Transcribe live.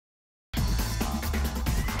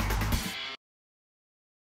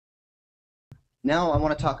Now I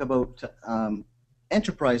want to talk about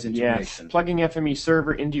enterprise Yes, integration. plugging FME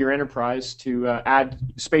Server into your enterprise to add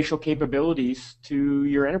spatial capabilities to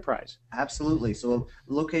your enterprise. Absolutely. So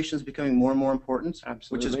location is becoming more and more important,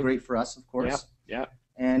 which is Absolutely. great for us, of Yeah, course. yeah,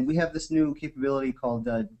 And we have this new capability called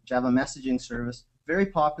Java Messaging Service, very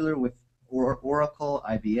popular with Oracle,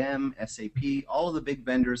 IBM, SAP. All of the big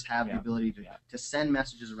vendors have the yeah, ability yeah, to send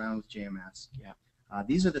messages around with JMS. yeah.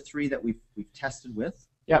 These are the three that we've tested with.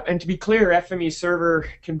 Yeah, and to be clear, FME Server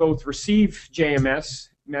can both receive JMS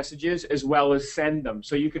messages as well as send them.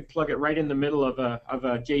 So you could plug it right in the middle of a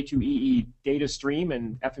J2EE data stream,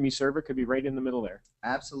 and FME Server could be right in the middle there.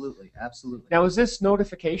 Absolutely, absolutely. Now, is this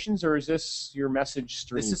notifications or is this your message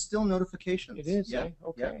stream? This is still notifications. It is, yeah, eh?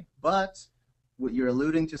 Okay. Yeah. But what you're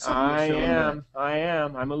alluding to something. I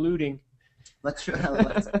am. I'm alluding. Let's show.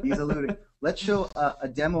 He's alluding. Let's show a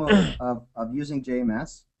demo of using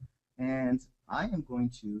JMS, and I'm going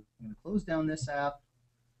to close down this app,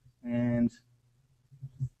 and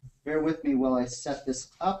bear with me while I set this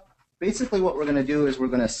up. Basically, what we're going to do is we're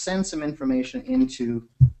going to send some information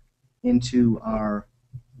into our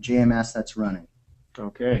JMS that's running.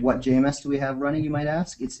 Okay. What JMS do we have running, you might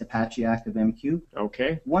ask? It's Apache ActiveMQ.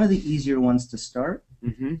 Okay. One of the easier ones to start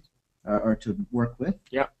or to work with.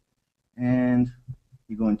 Yeah. And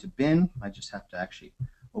you go into bin. I just have to actually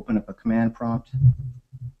open up a command prompt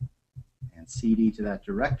and cd to that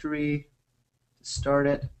directory to start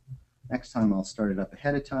it. Next time I'll start it up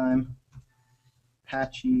ahead of time.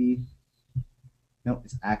 Apache, no,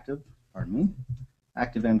 it's active, pardon me,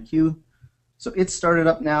 ActiveMQ. So it's started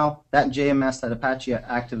up now. That JMS, that Apache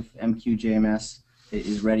ActiveMQ JMS,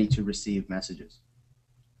 is ready to receive messages.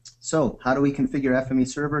 So how do we configure FME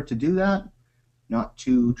Server to do that? Not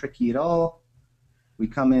too tricky at all. We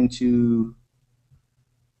come into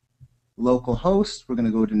localhost. We're going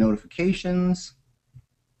to go to notifications,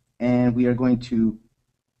 and we are going to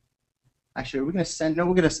actually we're going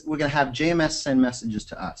to have JMS send messages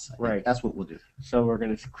to us. Right. That's what we'll do. So we're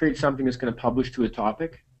going to create something that's going to publish to a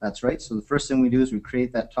topic. That's right. So the first thing we do is we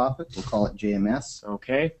create that topic. We'll call it JMS.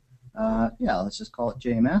 Okay. Yeah, let's just call it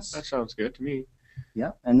JMS. That sounds good to me.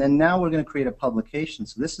 Yeah, and then now we're going to create a publication.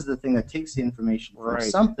 So this is the thing that takes the information from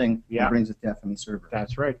something and brings it to FME Server.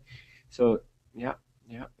 That's right. So yeah.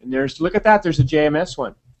 And look at that. There's a JMS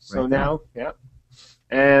one. So now,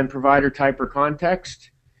 and provider type or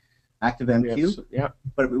context. ActiveMQ. Yeah.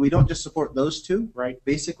 But we don't just support those two. Right.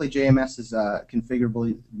 Basically, JMS is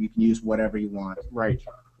configurable. You can use whatever you want. Right.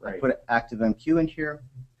 I put ActiveMQ in here.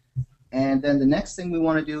 And then the next thing we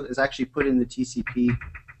want to do is actually put in the TCP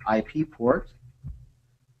IP port.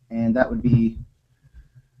 And that would be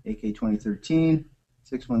AK 2013,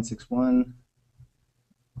 6161.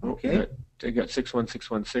 Okay. I got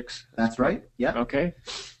 61616. That's right. Yeah. Okay.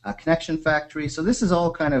 Connection factory. So this is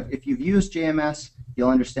all kind of, if you've used JMS, you'll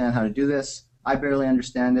understand how to do this. I barely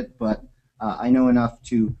understand it, but I know enough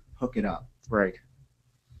to hook it up. Right.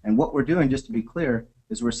 And what we're doing, just to be clear,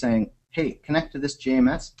 is we're saying, hey, connect to this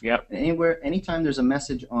JMS. Yep. And anytime there's a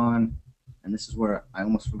message on, and this is where I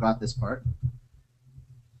almost forgot this part,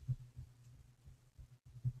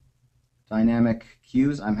 dynamic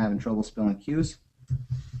queues. I'm having trouble spelling queues.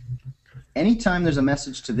 Anytime there's a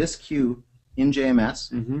message to this queue in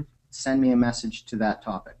JMS, send me a message to that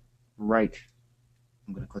topic. Right.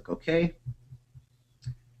 I'm going to click OK.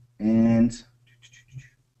 And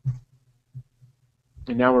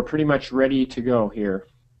now we're pretty much ready to go here.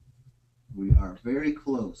 We are very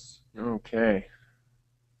close. Okay.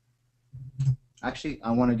 Actually,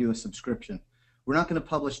 I want to do a subscription. We're not going to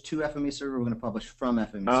publish to FME Server. We're going to publish from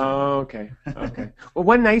FME Server. Oh, okay. Okay. Well,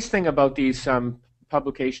 one nice thing about these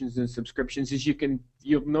publications and subscriptions is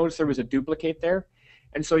you'll notice there was a duplicate there,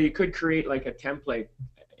 and so you could create like a template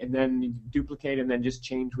and then duplicate and then just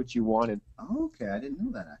change what you wanted. Oh, okay. I didn't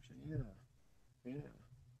know that actually. Yeah.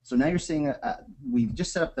 So now you're seeing we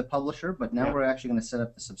just set up the publisher, but now we're actually going to set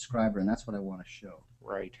up the subscriber, and that's what I want to show.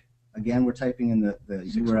 Right. Again, we're typing in the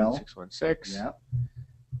URL. 616. Yeah.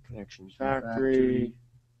 Connection factory.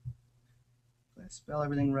 Did I spell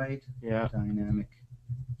everything right? Yeah. Dynamic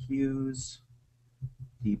queues.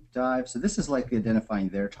 Deep dive. So this is like identifying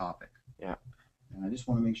their topic. Yeah. And I just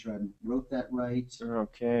want to make sure I wrote that right.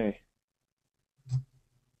 Okay.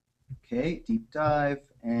 Okay, deep dive,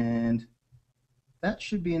 and that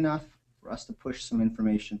should be enough for us to push some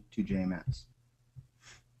information to JMS.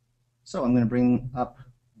 So I'm going to bring up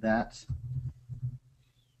that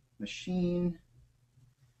machine.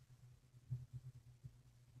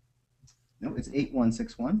 No, it's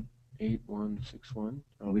 8161. 8161.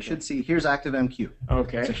 Okay. We should see, here's ActiveMQ.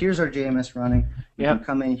 Okay. So here's our JMS running. We Yeah. can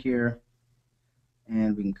come in here,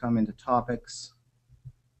 and we can come into topics,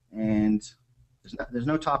 and There's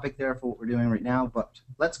no topic there for what we're doing right now, but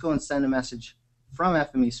let's go and send a message from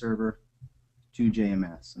FME Server to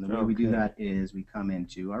JMS. And the way we do that is we come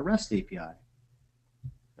into our REST API.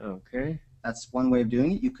 Okay. That's one way of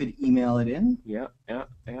doing it. You could email it in. Yeah.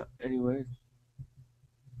 Anyway.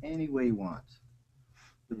 Any way you want.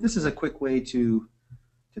 But this is a quick way to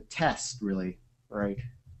test, really, right,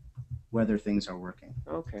 whether things are working.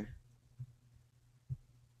 Okay.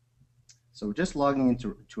 So we're just logging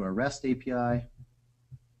into our REST API.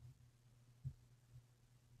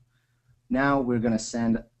 Now we're going to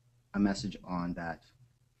send a message on that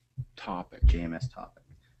topic, JMS topic.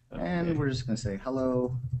 Okay. And we're just going to say,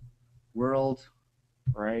 hello, world.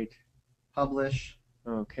 Right. Publish.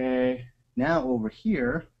 Okay. Now over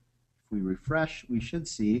here, if we refresh, we should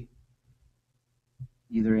see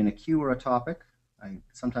either in a queue or a topic. I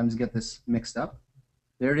sometimes get this mixed up.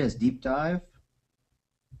 There it is, deep dive.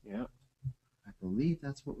 Yeah. I believe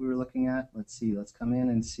that's what we were looking at. Let's see. Let's come in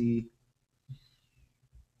and see.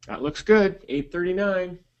 That looks good.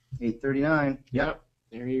 839. 839. Yep.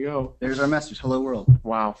 There you go. There's our message. Hello, world.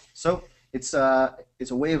 Wow. So it's a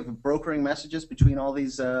way of brokering messages between all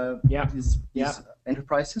these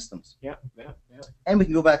enterprise systems. Yeah. And we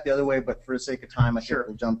can go back the other way, but for the sake of time, I think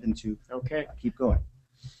we'll jump into. Okay. Keep going.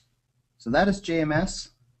 So that is JMS.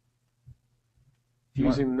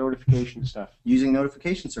 Using notification stuff. Using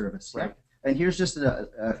notification service. Right. Yeah. And here's just a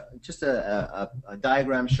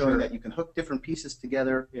diagram showing that you can hook different pieces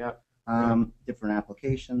together. Yeah. Different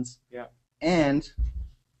applications. Yeah. And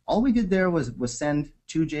all we did there was send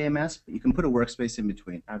to JMS, but you can put a workspace in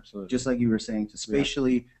between. Absolutely. Just like you were saying, to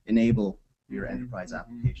spatially enable your enterprise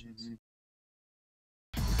applications.